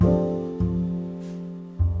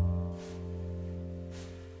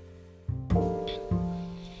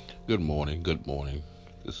Good morning.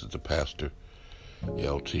 This is the Pastor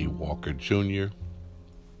L.T. Walker Jr.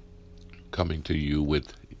 coming to you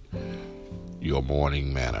with your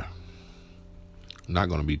morning manna. Not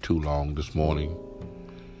going to be too long this morning.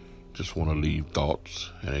 Just want to leave thoughts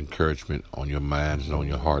and encouragement on your minds and on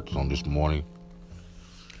your hearts on this morning.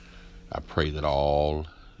 I pray that all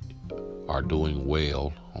are doing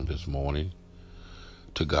well on this morning.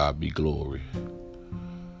 To God be glory.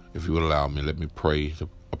 If you would allow me, let me pray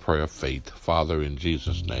a prayer of faith. Father, in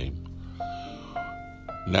Jesus' name.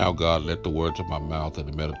 Now, God, let the words of my mouth and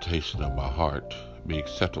the meditation of my heart be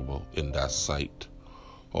acceptable in thy sight.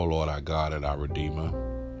 O Lord, our God and our Redeemer.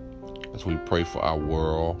 As we pray for our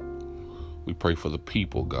world, we pray for the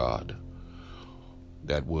people, God,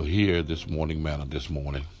 that will hear this morning manna this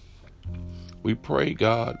morning. We pray,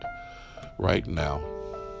 God, right now,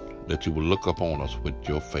 that you will look upon us with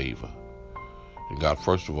your favor. And God,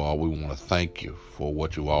 first of all, we want to thank you for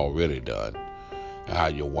what you've already done, and how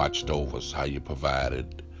you watched over us, how you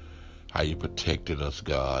provided, how you protected us,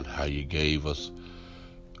 God, how you gave us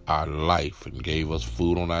our life and gave us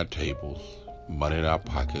food on our tables, money in our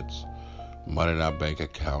pockets, money in our bank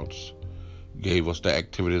accounts, gave us the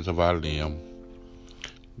activities of our limb,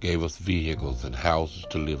 gave us vehicles and houses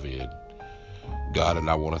to live in. God, and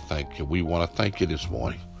I want to thank you. We want to thank you this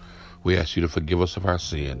morning. We ask you to forgive us of our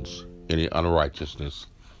sins, any unrighteousness.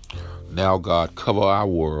 Now, God, cover our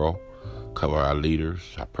world, cover our leaders,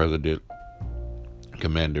 our president,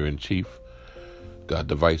 commander-in-chief, God,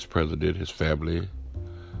 the vice president, his family,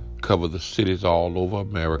 cover the cities all over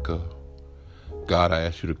America. God, I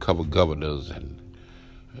ask you to cover governors and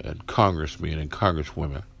congressmen and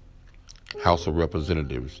congresswomen, House of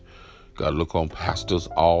Representatives. God, look on pastors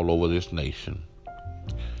all over this nation.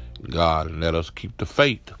 God, and let us keep the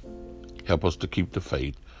faith. Help us to keep the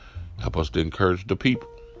faith. Help us to encourage the people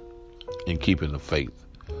in keeping the faith,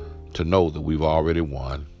 to know that we've already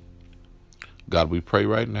won. God, we pray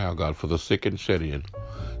right now, God, for the sick and shed in,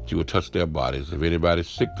 that you will touch their bodies. If anybody's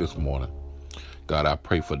sick this morning, God, I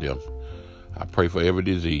pray for them. I pray for every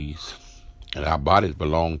disease, and our bodies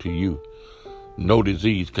belong to you. No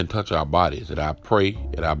disease can touch our bodies, and I pray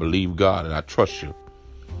and I believe, God, and I trust you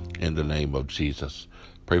in the name of Jesus.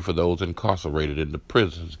 Pray for those incarcerated in the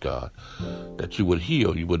prisons, God, that you would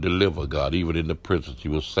heal, you would deliver, God, even in the prisons.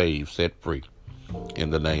 You will save, set free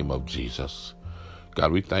in the name of Jesus.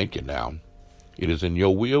 God, we thank you now. It is in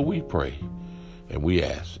your will we pray, and we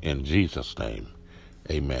ask in Jesus' name.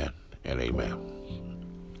 Amen and amen.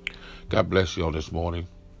 God bless you all this morning.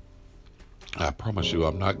 I promise you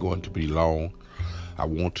I'm not going to be long. I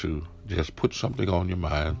want to just put something on your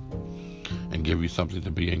mind and give you something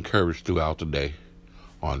to be encouraged throughout the day.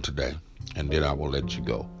 On today, and then I will let you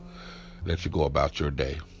go about your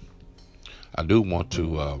day. I do want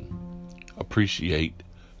to appreciate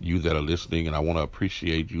you that are listening, and I want to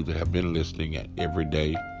appreciate you that have been listening every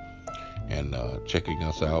day and checking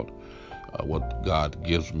us out, what God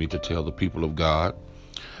gives me to tell the people of God.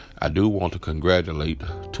 I do want to congratulate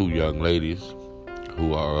two young ladies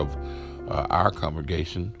who are of our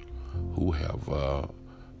congregation who have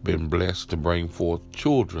been blessed to bring forth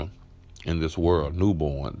children in this world,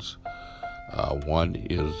 newborns. One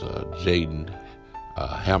is Jaden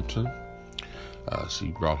Hampton. She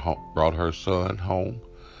brought her son home,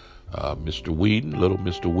 Mr. Whedon, little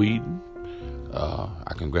Mr. Whedon.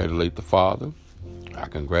 I congratulate the father. I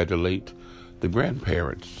congratulate the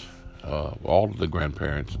grandparents, all of the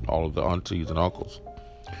grandparents, and all of the aunties and uncles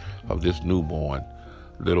of this newborn,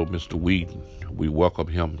 little Mr. Whedon. We welcome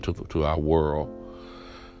him to our world.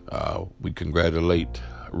 We congratulate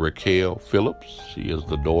Raquel Phillips. She is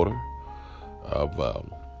the daughter of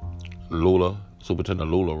Superintendent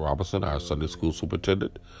Lula Robinson, our Sunday school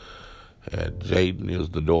superintendent. And Jaden is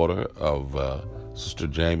the daughter of Sister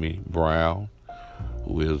Jamie Brown,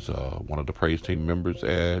 who is one of the praise team members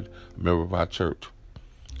and a member of our church.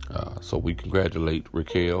 So we congratulate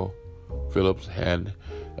Raquel Phillips and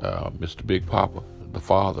Mr. Big Papa, the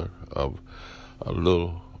father of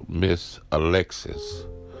little Miss Alexis.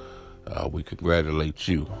 We congratulate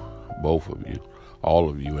you, both of you, all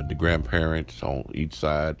of you, and the grandparents on each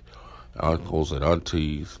side, uncles and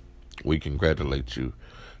aunties. We congratulate you,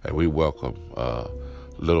 and we welcome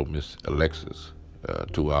little Miss Alexis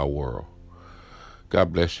to our world.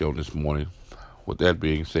 God bless you on this morning. With that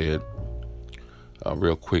being said,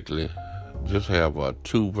 real quickly, just have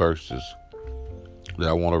two verses that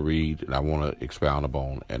I want to read and I want to expound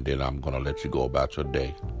upon, and then I'm going to let you go about your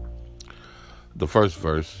day. The first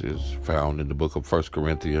verse is found in the book of 1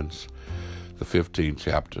 Corinthians, the 15th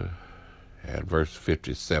chapter, and verse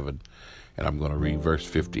 57, and I'm going to read verse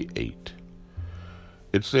 58.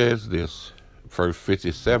 It says this: verse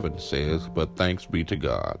 57 says, "But thanks be to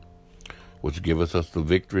God, which giveth us the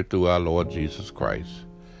victory through our Lord Jesus Christ.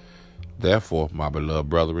 Therefore, my beloved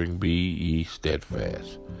brethren, be ye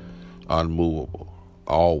steadfast, unmovable,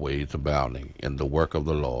 always abounding in the work of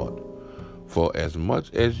the Lord. For as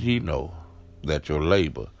much as ye know that your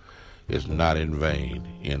labor is not in vain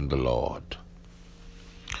in the Lord."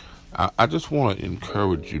 I just want to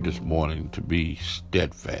encourage you this morning to be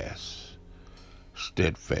steadfast.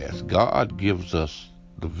 Steadfast. God gives us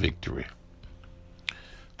the victory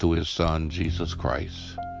through his Son, Jesus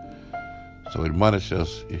Christ. So he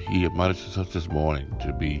admonishes us this morning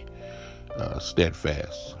to be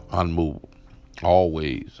steadfast, unmovable,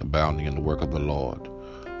 always abounding in the work of the Lord.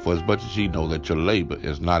 For as much as ye know that your labor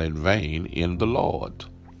is not in vain in the Lord.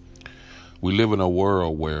 We live in a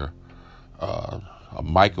world where a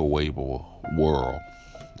microwavable world.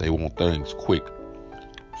 They want things quick,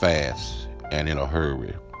 fast, and in a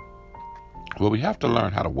hurry. Well, we have to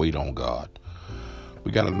learn how to wait on God.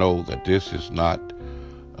 We got to know that this is not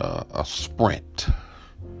a sprint,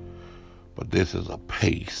 but this is a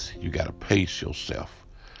pace. You got to pace yourself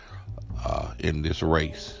in this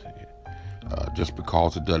race. Just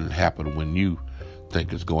because it doesn't happen when you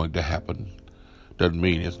think it's going to happen doesn't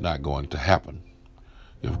mean it's not going to happen.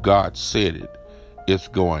 If God said it, it's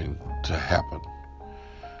going to happen.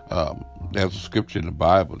 There's a scripture in the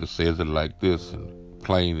Bible that says it like this, and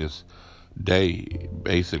plain as day.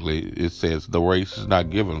 Basically, it says, "The race is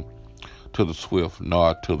not given to the swift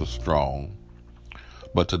nor to the strong,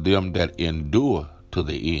 but to them that endure to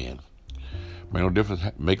the end."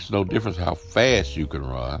 Makes no difference how fast you can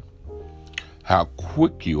run, how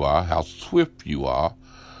quick you are, how swift you are,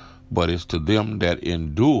 but it's to them that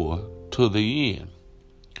endure to the end.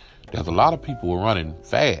 There's a lot of people running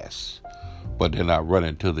fast, but they're not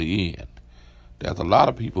running to the end. There's a lot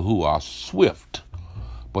of people who are swift,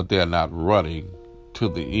 but they're not running to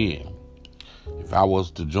the end. If I was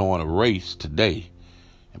to join a race today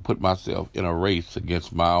and put myself in a race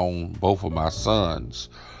against both of my sons,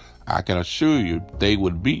 I can assure you they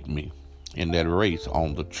would beat me in that race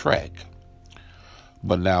on the track.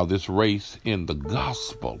 But now this race in the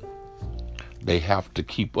gospel, they have to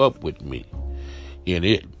keep up with me in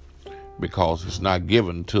it, because it's not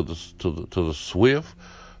given to the swift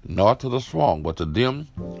nor to the strong, but to them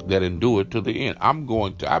that endure to the end.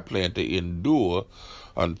 I plan to endure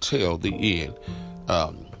until the end.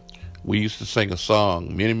 We used to sing a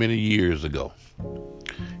song many, many years ago,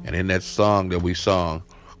 and in that song that we sung,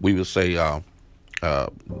 we would say,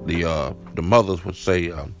 the mothers would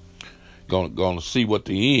say, "Going to see what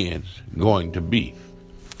the end's going to be.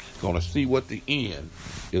 Going to see what the end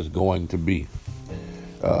is going to be."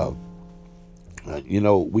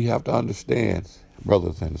 We have to understand,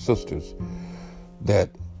 brothers and sisters, that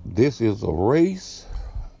this is a race,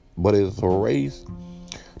 but it's a race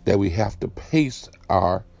that we have to pace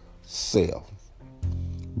ourselves.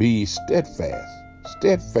 Be steadfast,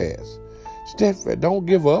 steadfast, steadfast. Don't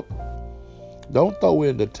give up. Don't throw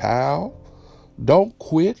in the towel. Don't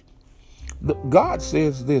quit. God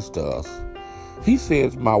says this to us. He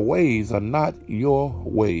says, "My ways are not your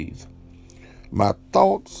ways. My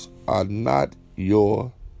thoughts are not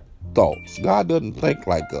your thoughts." God doesn't think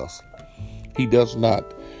like us. He does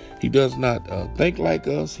not think like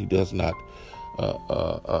us. He does not,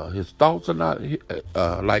 his thoughts are not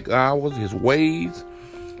like ours. His ways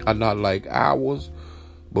are not like ours.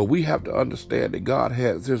 But we have to understand that God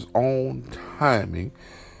has his own timing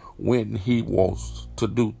when he wants to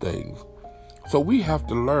do things. So we have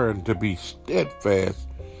to learn to be steadfast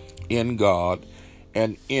in God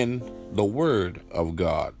and in the word of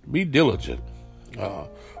God. Be diligent.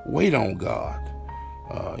 Wait on God.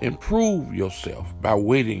 Improve yourself by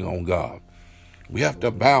waiting on God. We have to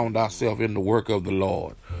abound ourselves in the work of the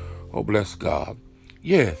Lord. Oh, bless God.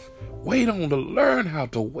 Yes, learn how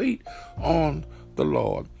to wait on the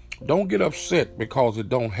Lord. Don't get upset because it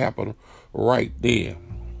don't happen right then.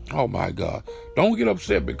 Oh my God. Don't get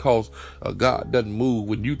upset because God doesn't move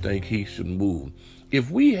when you think he should move.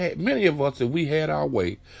 If we had our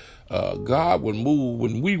way, God would move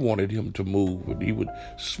when we wanted him to move, and he would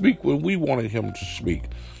speak when we wanted him to speak.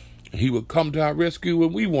 He would come to our rescue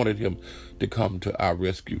when we wanted him to come to our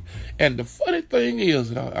rescue. And the funny thing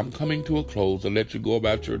is, I'm coming to a close and let you go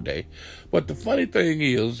about your day. But the funny thing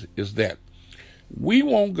is that we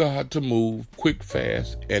want God to move quick,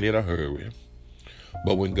 fast, and in a hurry.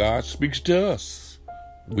 But when God speaks to us,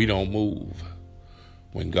 we don't move.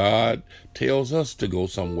 When God tells us to go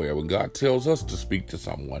somewhere, when God tells us to speak to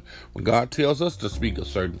someone, when God tells us to speak a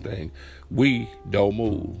certain thing, we don't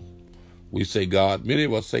move. We say, many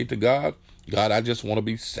of us say to God, I just want to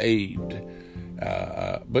be saved.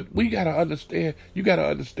 But we got to understand, you got to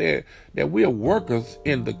understand that we are workers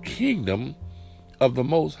in the kingdom of the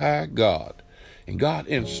Most High God. And God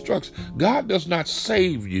instructs. God does not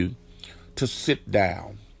save you to sit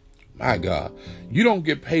down. My God, you don't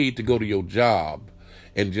get paid to go to your job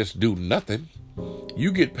and just do nothing.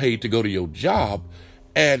 You get paid to go to your job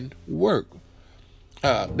and work.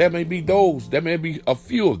 There may be a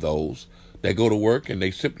few of those that go to work and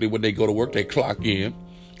when they go to work, they clock in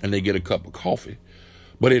and they get a cup of coffee.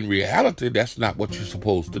 But in reality, that's not what you're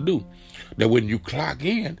supposed to do. That when you clock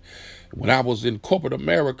in, when I was in corporate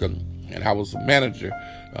America and I was a manager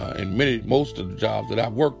in most of the jobs that I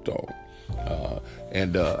worked on,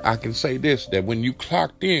 and I can say this, that when you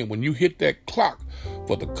clocked in, when you hit that clock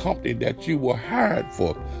for the company that you were hired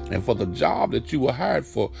for and for the job that you were hired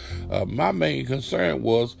for, my main concern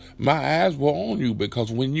was my eyes were on you,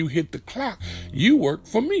 because when you hit the clock, you worked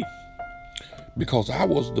for me. Because I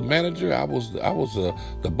was the manager, I was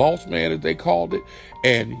the boss man, as they called it,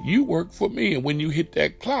 and you worked for me. And when you hit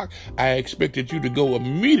that clock, I expected you to go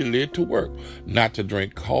immediately to work, not to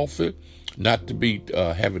drink coffee, not to be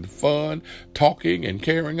having fun, talking and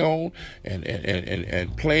carrying on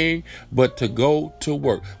and playing, but to go to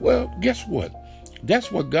work. Well, guess what?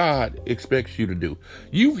 That's what God expects you to do.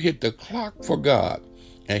 You've hit the clock for God,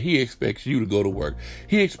 and he expects you to go to work.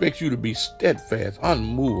 He expects you to be steadfast,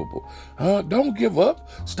 unmovable. Don't give up.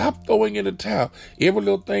 Stop throwing in the towel. Every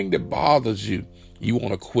little thing that bothers you, you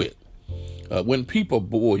want to quit. When people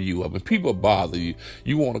bore you, when people bother you,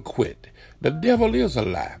 you want to quit. The devil is a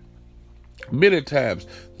lie. Many times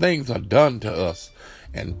things are done to us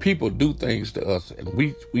and people do things to us, and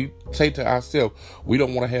we say to ourselves, we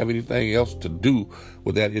don't want to have anything else to do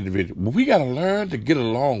with that individual. But we got to learn to get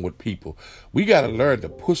along with people. We got to learn to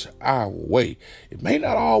push our way. It may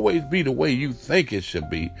not always be the way you think it should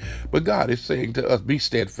be, but God is saying to us, be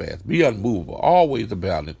steadfast, be unmovable, always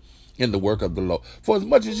abounding in the work of the Lord. For as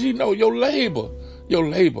much as you know, your labor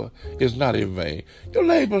is not in vain. Your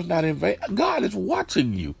labor is not in vain. God is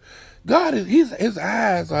watching you. God is, his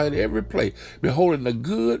eyes are in every place, beholding the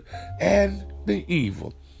good and the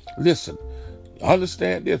evil. Listen,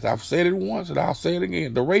 understand this. I've said it once and I'll say it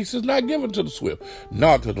again. The race is not given to the swift,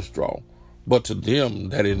 nor to the strong, but to them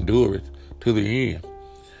that endure it to the end.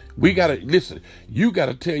 We got to, listen, you got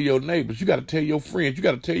to tell your neighbors, you got to tell your friends, you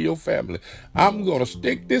got to tell your family, I'm going to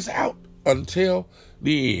stick this out until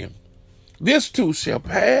the end. This too shall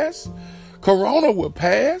pass. Corona will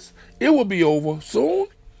pass. It will be over soon.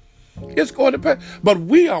 It's going to pass. But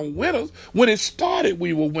we are winners. When it started,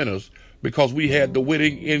 we were winners because we had the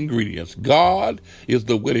winning ingredients. God is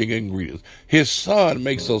the winning ingredients. His Son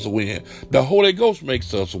makes us win. The Holy Ghost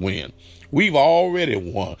makes us win. We've already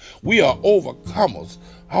won. We are overcomers.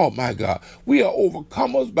 Oh, my God. We are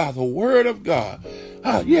overcomers by the word of God.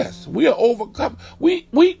 Yes, we are overcomers.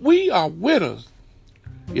 We are winners.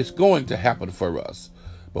 It's going to happen for us.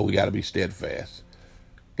 But we got to be steadfast.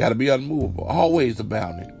 Got to be unmovable. Always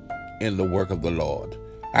abounding in the work of the Lord.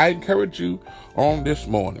 I encourage you on this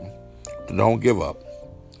morning to don't give up,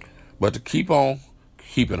 but to keep on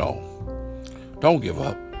keeping on. Don't give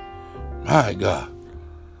up. My God.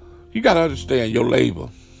 You got to understand your labor.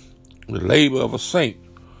 The labor of a saint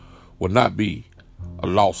will not be a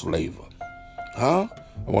lost labor. I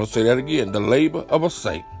want to say that again. The labor of a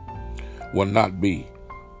saint will not be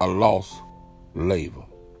a lost labor.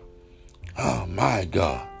 Oh, my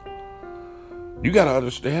God. You got to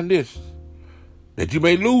understand this, that you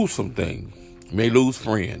may lose some things. You may lose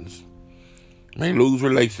friends. You may lose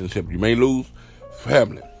relationships. You may lose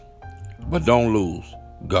family. But don't lose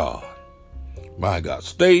God. My God.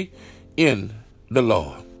 Stay in the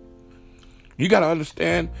Lord. You got to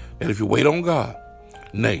understand that if you wait on God,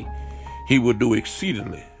 nay, he will do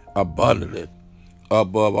exceedingly, abundantly,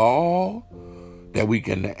 above all that we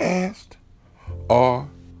can ask or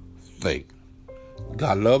think.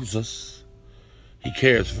 God loves us. He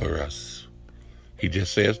cares for us. He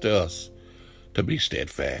just says to us to be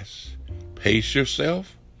steadfast. Pace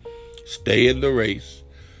yourself. Stay in the race.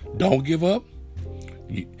 Don't give up.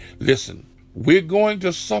 Listen, we're going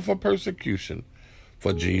to suffer persecution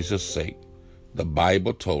for Jesus' sake. The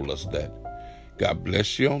Bible told us that. God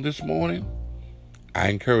bless you on this morning. I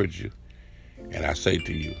encourage you, and I say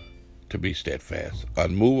to you to be steadfast,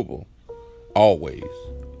 unmovable, always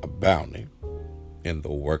abounding in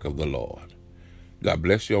the work of the Lord. God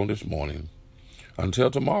bless you on this morning.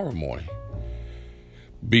 Until tomorrow morning,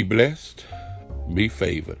 be blessed, be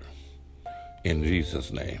favored. In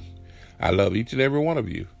Jesus' name. I love each and every one of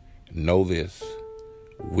you. Know this,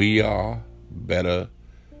 we are better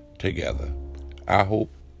together. I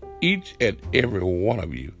hope each and every one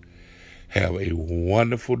of you have a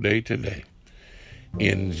wonderful day today.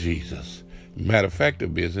 in Jesus. Matter of fact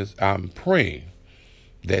of business, I'm praying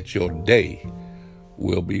that your day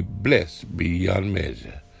will be blessed beyond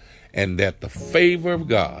measure and that the favor of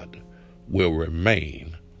God will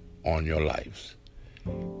remain on your lives.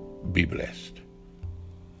 Be blessed.